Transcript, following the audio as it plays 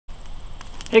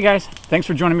Hey guys, thanks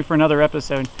for joining me for another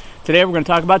episode. Today we're going to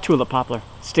talk about tulip poplar.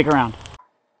 Stick around.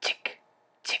 Tick,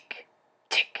 tick,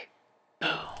 tick,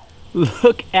 boom.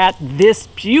 Look at this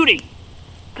beauty.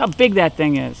 Look how big that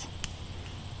thing is.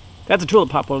 That's a tulip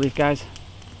poplar leaf, guys.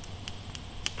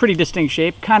 Pretty distinct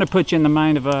shape. Kind of puts you in the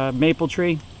mind of a maple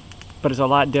tree, but it's a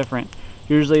lot different.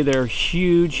 Usually they're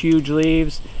huge, huge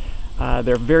leaves.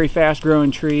 They're very fast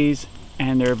growing trees,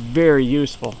 and they're very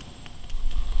useful.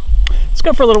 Let's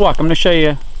go for a little walk. I'm going to show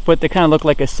you what they kind of look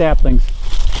like as saplings.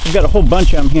 We've got a whole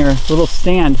bunch of them here. A little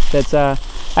stand that's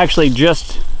actually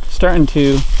just starting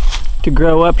to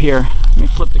grow up here. Let me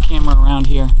flip the camera around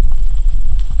here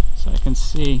so I can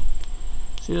see.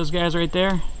 See those guys right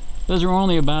there? Those are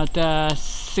only about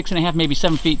 6.5, maybe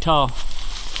 7 feet tall.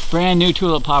 Brand new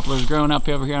tulip poplars growing up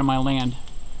over here on my land.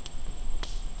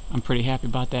 I'm pretty happy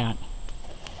about that.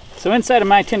 So inside of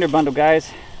my tinder bundle,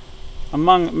 guys,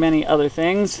 among many other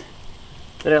things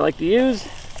that I like to use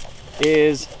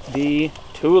is the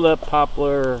tulip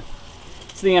poplar.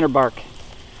 It's the inner bark.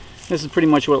 This is pretty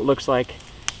much what it looks like.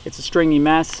 It's a stringy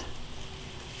mess,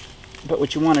 but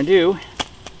what you want to do,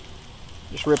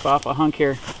 just rip off a hunk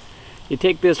here. You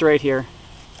take this right here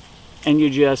and you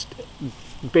just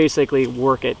basically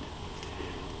work it.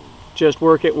 Just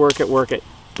work it, work it, work it.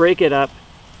 Break it up.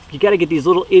 You got to get these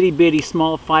little itty bitty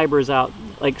small fibers out,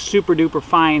 like super duper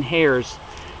fine hairs,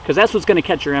 because that's what's going to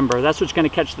catch your ember. That's what's going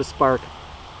to catch the spark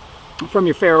from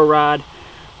your ferro rod.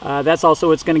 That's also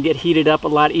what's going to get heated up a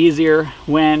lot easier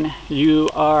when you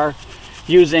are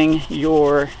using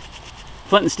your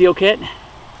flint and steel kit,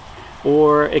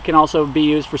 or it can also be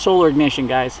used for solar ignition,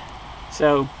 guys.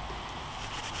 So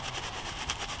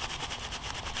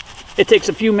it takes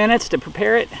a few minutes to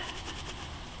prepare it.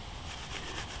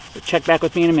 So check back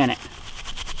with me in a minute.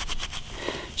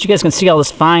 So you guys can see all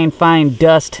this fine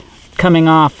dust coming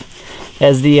off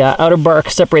as the outer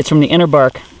bark separates from the inner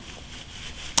bark.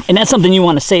 And that's something you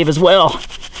want to save as well,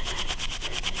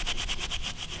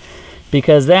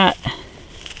 because that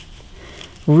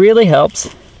really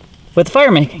helps with fire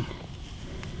making.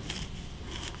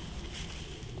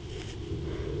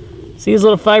 See these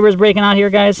little fibers breaking out here,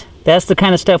 guys? That's the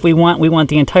kind of stuff we want. We want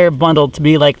the entire bundle to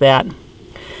be like that.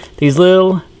 These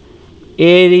little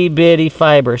itty bitty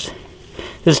fibers.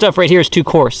 This stuff right here is too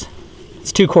coarse.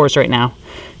 It's too coarse right now.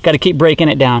 Got to keep breaking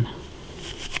it down.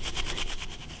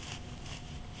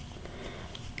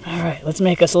 All right, let's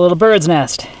make us a little bird's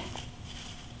nest.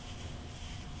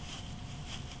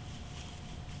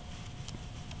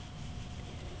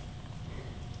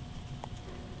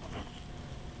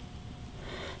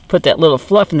 Put that little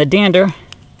fluff in the dander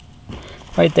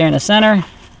right there in the center.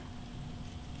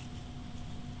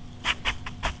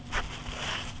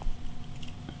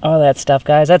 All that stuff,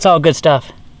 guys. That's all good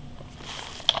stuff.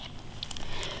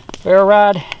 Ferro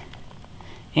rod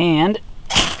and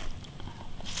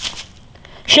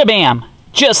shabam!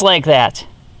 Just like that.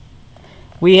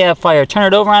 We have fire.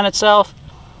 Turn it over on itself.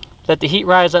 Let the heat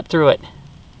rise up through it.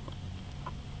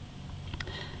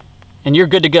 And you're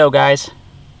good to go, guys.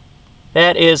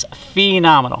 That is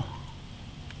phenomenal.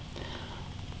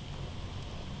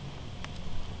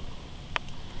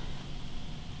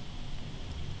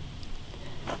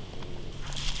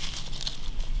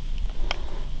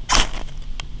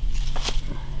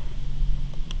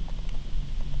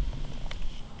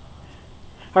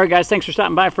 Alright guys, thanks for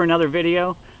stopping by for another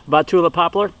video about tulip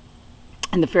poplar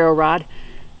and the ferro rod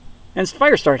and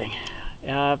fire starting.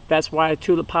 That's why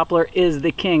tulip poplar is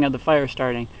the king of the fire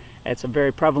starting. It's a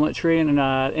very prevalent tree in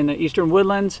the eastern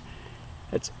woodlands.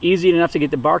 It's easy enough to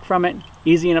get the bark from it,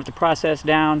 easy enough to process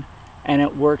down, and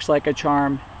it works like a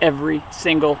charm every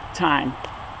single time.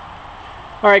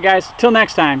 Alright guys, till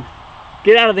next time,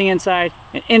 get out of the inside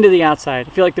and into the outside.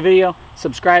 If you like the video,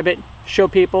 subscribe it, show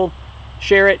people,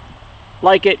 share it,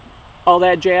 like it, all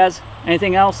that jazz.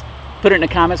 Anything else, put it in the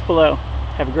comments below.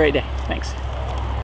 Have a great day. Thanks.